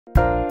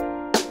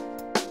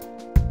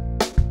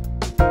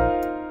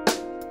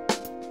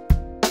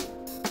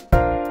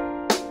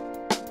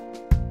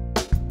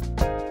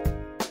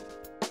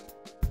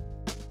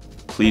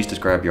Please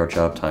describe your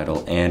job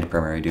title and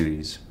primary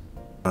duties.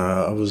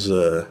 I was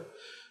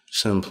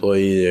just an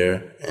employee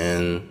there,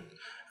 and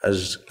I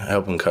was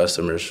helping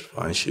customers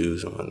find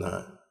shoes and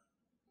whatnot.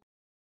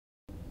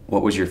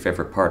 What was your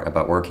favorite part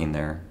about working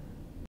there?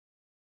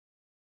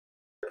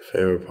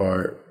 Favorite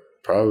part?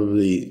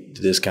 Probably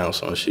the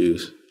discounts on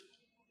shoes.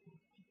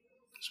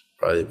 It's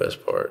probably the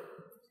best part.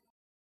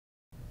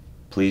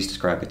 Please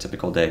describe a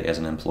typical day as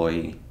an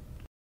employee.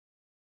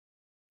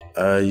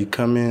 You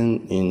come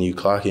in and you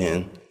clock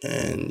in,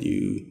 and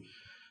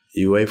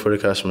you wait for the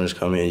customers to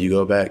come in. You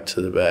go back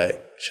to the back,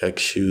 check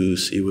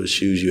shoes, see what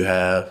shoes you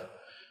have,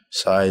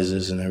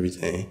 sizes and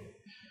everything,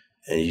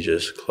 and you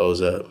just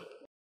close up.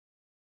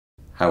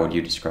 How would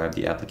you describe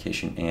the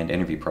application and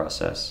interview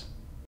process?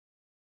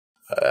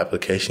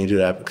 Application, you do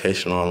the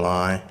application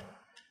online,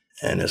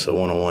 and it's a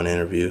one-on-one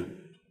interview.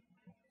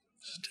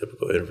 It's a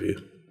typical interview.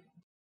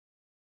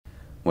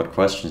 What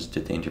questions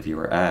did the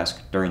interviewer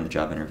ask during the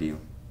job interview?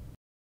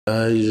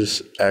 You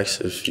just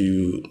ask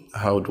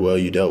how well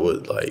you dealt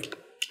with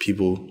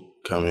people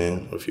coming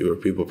in, if you were a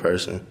people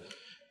person,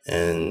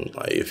 and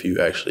if you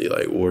actually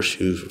wore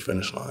shoes for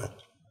finish line.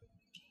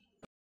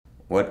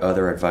 What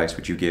other advice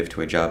would you give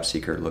to a job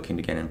seeker looking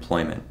to get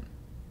employment?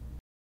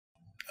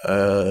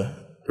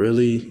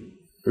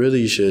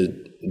 Really you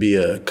should be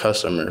a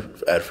customer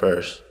at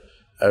first.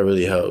 That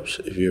really helps.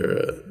 If you're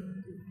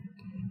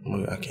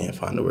I can't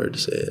find the word to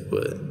say it,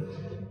 but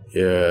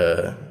you're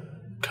a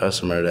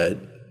customer,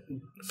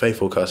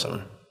 faithful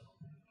customer.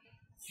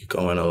 You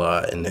go in a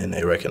lot and then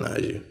they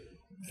recognize you.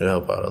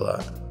 It'll help out a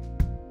lot.